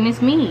be thinking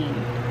it's mean.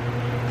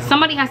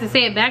 Somebody has to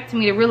say it back to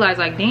me to realize,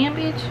 like, damn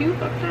bitch, you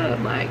fucked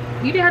up. Like,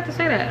 you didn't have to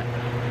say that.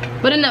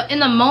 But in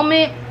the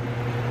moment,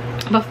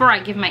 before I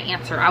give my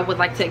answer, I would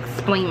like to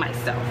explain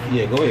myself.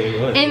 Yeah, go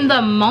ahead. In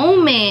the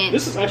moment,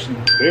 this is actually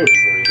very,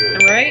 very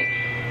good. Right?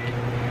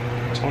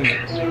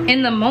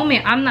 In the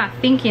moment, I'm not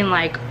thinking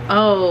like,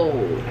 oh.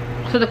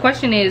 So the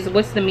question is,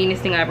 what's the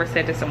meanest thing I ever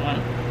said to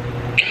someone?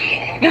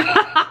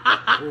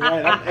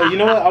 Right. You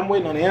know what? I'm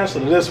waiting on the answer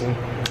to this one.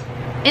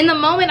 In the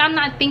moment, I'm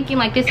not thinking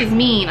like this is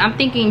mean. I'm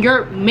thinking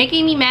you're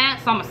making me mad,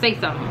 so I'm gonna say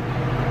something.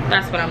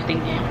 That's what I'm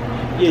thinking.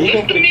 Yeah, you're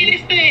going for the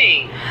meanest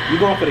thing. You're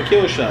going for the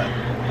kill shot.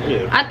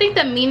 Yeah. I think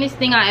the meanest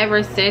thing I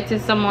ever said to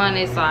someone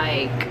is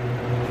like,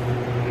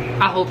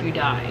 I hope you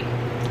die.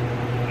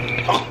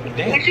 Oh,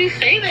 damn. What'd you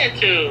say that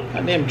to?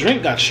 That damn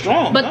drink got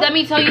strong. But huh? let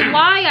me tell you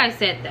why I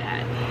said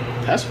that.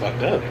 That's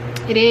fucked up.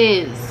 It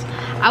is.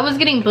 I was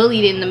getting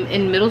bullied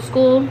in middle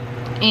school,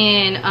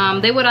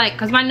 and they would like,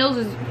 cause my nose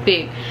is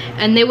big,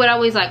 and they would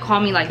always like call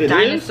me like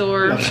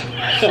dinosaur.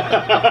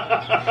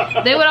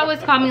 They would always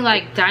call me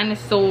like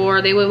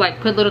dinosaur. They would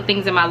like put little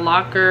things in my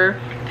locker,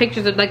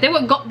 pictures of like they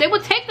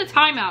would take the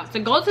time out to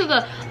go to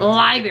the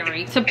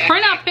library to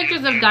print out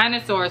pictures of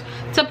dinosaurs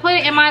to put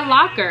it in my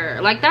locker.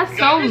 Like that's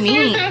so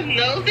mean. Have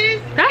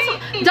noses? That's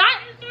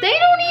they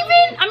don't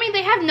even. I mean,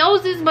 they have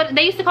noses, but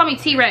they used to call me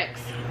T-Rex.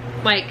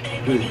 Like,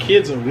 dude,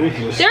 kids are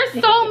ruthless.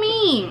 they're so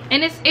mean,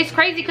 and it's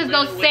crazy because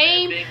those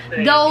same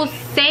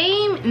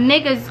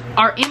niggas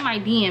are in my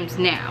DMs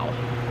now.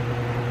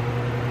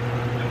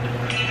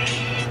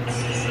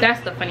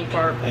 That's the funny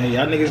part. Hey,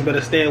 y'all niggas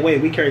better stay away.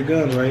 We carry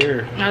guns right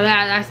here. Now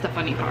that's the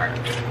funny part.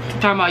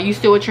 Talking about you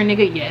still with your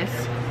nigga? Yes.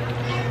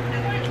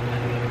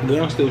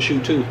 Guns still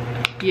shoot too.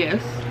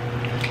 Yes.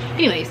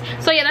 Anyways,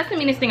 so yeah, that's the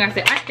meanest thing I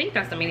said. I think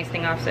that's the meanest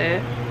thing I've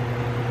said.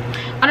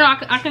 I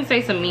don't know. I can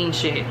say some mean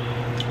shit.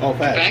 Oh,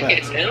 facts, Back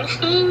facts. in middle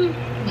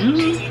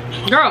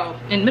school? Girl,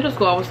 in middle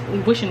school I was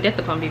wishing death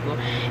upon people,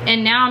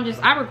 and now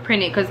I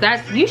repent it, because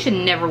you should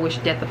never wish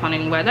death upon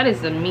anybody. That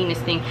is the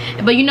meanest thing.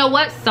 But you know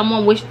what,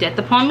 someone wished death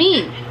upon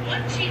me.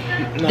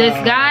 Nah. This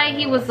guy,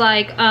 he was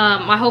like,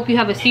 I hope you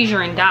have a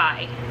seizure and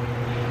die.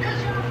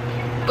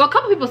 Well, a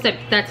couple people said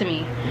that to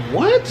me.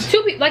 What?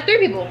 2 people, like 3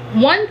 people.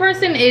 One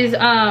person is it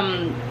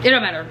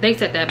don't matter, they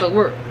said that, but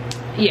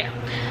yeah,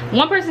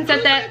 one person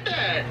said that.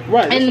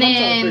 Right, that's and what then I'm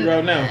trying to figure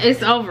out now.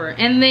 it's over.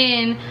 And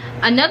then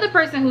another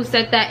person who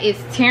said that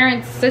is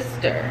Terrence's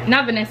sister,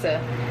 not Vanessa.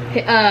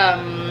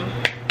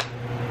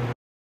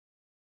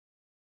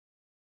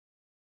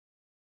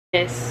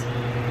 Yes.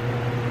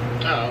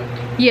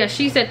 Oh. Yeah,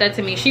 she said that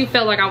to me. She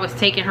felt like I was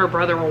taking her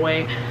brother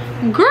away.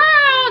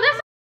 Girl, that's.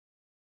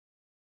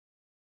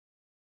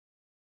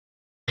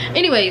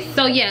 Anyways,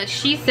 so yeah,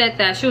 she said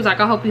that. She was like,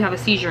 I hope you have a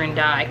seizure and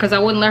die, because I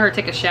wouldn't let her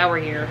take a shower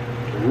here.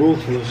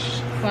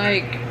 Ruthless.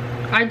 Like,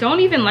 I don't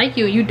even like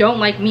you. You don't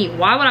like me.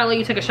 Why would I let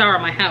you take a shower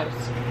at my house?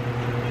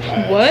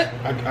 What?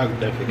 I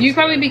definitely. You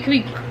probably be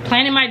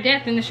planning my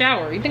death in the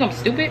shower. You think I'm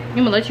stupid? I'm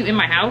gonna let you in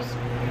my house?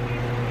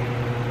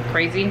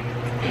 Crazy.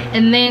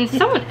 And then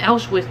someone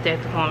else wished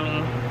death upon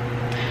me.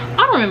 I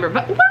don't remember,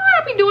 but what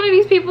would I be doing to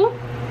these people?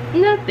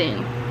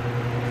 Nothing.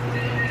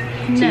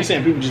 So you're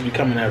saying people just be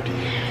coming after you?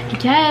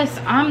 Yes,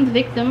 I'm the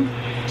victim.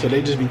 So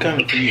they just be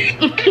coming for you?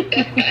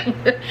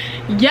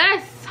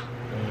 Yes.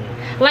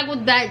 Like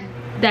with that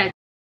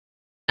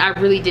I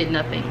really did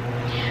nothing.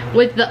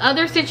 With the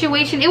other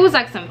situation, it was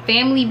like some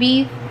family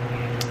beef,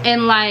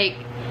 and like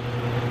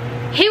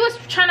he was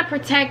trying to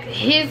protect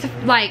his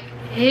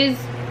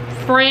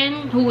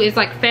friend who is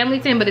like family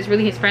to him, but it's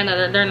really his friend.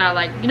 They're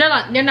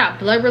not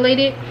blood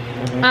related,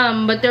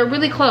 but they're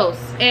really close.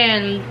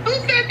 And Who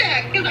said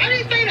that? Because I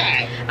didn't say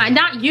that.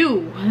 not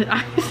you.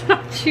 It's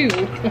not you.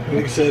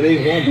 They said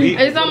they won't beat.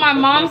 It's on my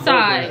mom's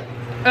side.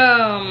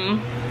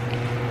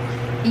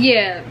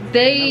 Yeah,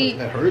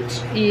 That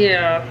hurts.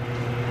 yeah,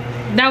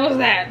 that was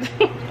that.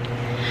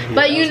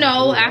 But you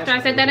know, after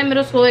I said that in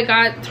middle school, it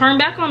got turned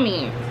back on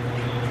me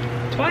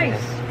twice.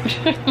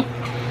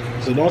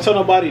 So don't tell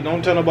nobody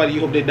you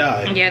hope they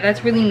die. Yeah,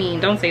 that's really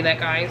mean. Don't say that,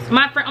 guys.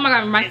 My friend, oh my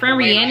god, my friend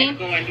Rhiannon,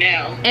 Going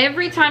now.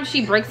 every time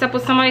she breaks up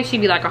with somebody,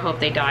 she'd be like, I hope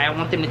they die. I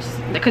want them to just,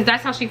 because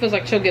that's how she feels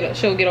like she'll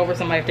get over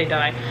somebody if they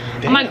die.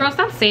 Damn. I'm like, girl,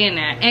 stop saying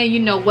that. And you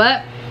know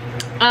what?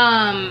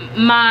 That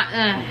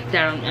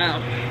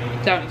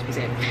don't need to be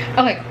said.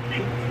 Okay.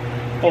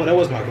 Oh, that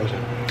was my question.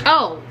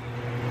 Oh,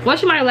 what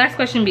should my last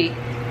question be?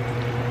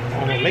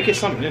 Oh, make it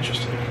something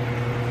interesting.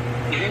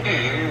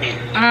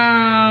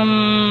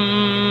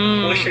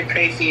 What's your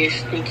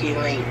craziest sneaky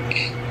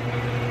link?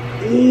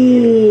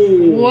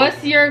 Ooh.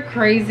 What's your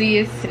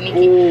craziest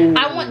sneaky? Ooh.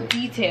 I want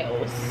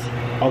details.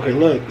 Okay,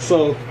 look.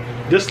 So,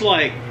 this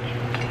like,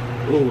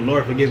 oh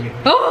Lord, forgive me.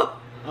 Oh,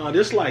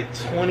 This like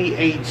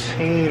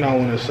 2018, I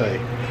want to say.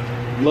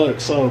 Look,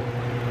 so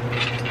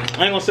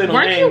I ain't gonna say no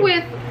weren't name. you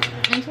with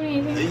in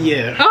 2018?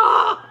 Yeah.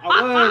 Oh,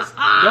 I was.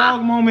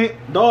 Dog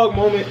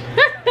moment.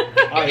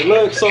 Alright,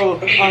 look, so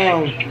He's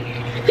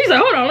like,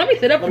 hold on, let me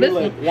sit up for this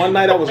one. one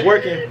night I was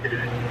working,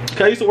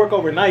 cause I used to work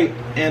overnight,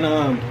 and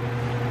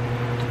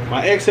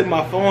my ex hit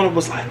my phone and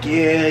was like,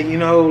 yeah, you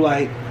know,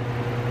 like,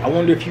 I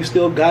wonder if you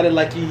still got it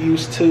like you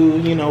used to,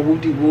 you know,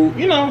 whoop-de-whoop,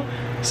 you know,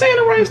 saying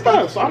the right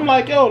stuff. So I'm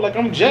like, yo, like,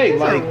 I'm Jay,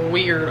 like,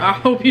 weird. I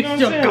hope you know what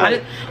still I'm got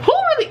saying? it. Who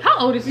really? How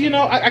old is he? you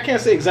know, I can't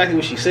say exactly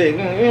what she said, you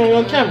know,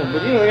 on camera,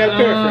 but you know, I gotta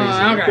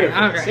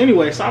paraphrase. Okay.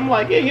 Anyway, so I'm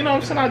like, yeah, you know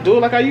what I'm saying, I do it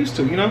like I used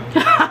to, you know.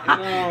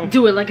 And,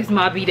 Do it like it's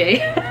my B-Day.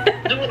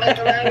 Do it like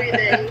a every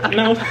day. you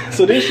know,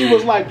 so then she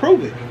was like,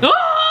 prove it.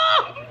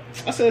 Oh!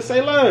 I said,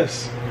 say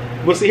less.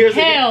 But see, here's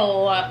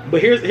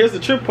the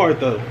trip part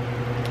though.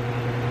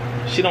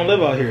 She don't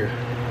live out here.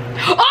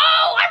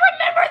 Oh, I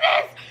remember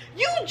this.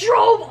 You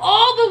drove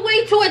all the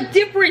way to a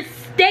different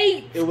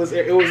state. It was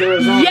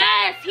Arizona.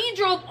 Yes, he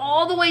drove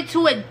all the way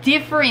to a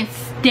different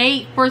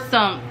state for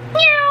some.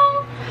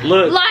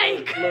 Look,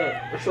 Like, look.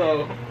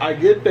 So I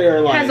get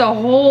there like has a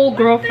whole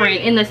girlfriend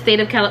in the state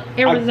of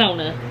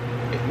Arizona.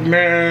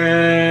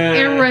 man.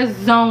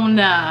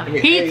 Arizona. I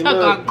mean, He hey, took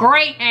look. a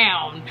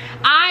Greyhound.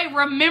 I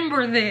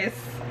remember this.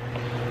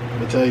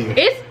 Let me tell you.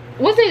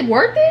 Was it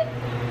worth it?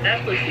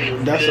 That's what she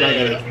was That's what I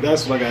good. gotta.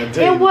 That's what I gotta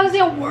tell you. It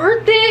wasn't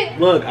worth it.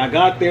 Look, I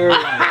got there.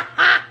 Like,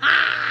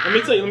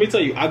 let me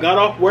tell you. I got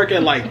off work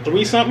at like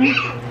 3 something.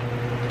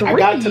 I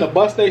got to the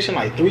bus station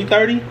like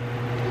 3:30,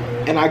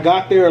 and I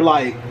got there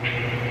like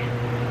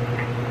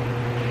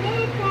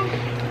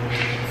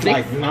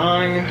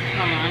 9.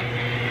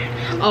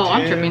 Oh,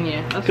 I'm tripping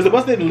here. Because the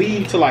bus didn't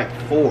leave till like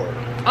 4.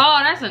 Oh,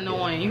 that's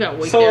annoying. You gotta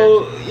wait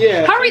So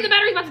there. yeah. Hurry, the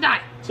battery's about to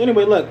die. So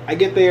anyway, look, I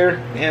get there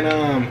and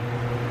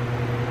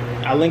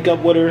I link up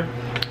with her.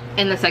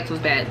 And the sex was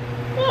bad.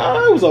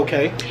 It was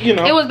okay, you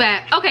know. It was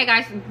bad. Okay,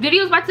 guys,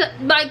 video's about to,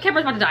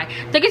 camera's about to die.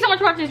 Thank you so much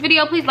for watching this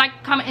video. Please like,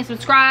 comment, and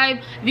subscribe.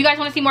 If you guys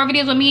want to see more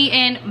videos with me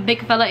and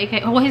Big Fella,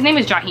 aka, well, his name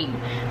is Jaheem,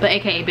 but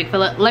aka Big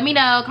Fella, let me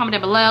know. Comment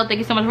down below. Thank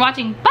you so much for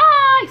watching.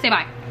 Bye. Say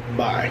bye.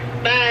 Bye.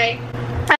 Bye.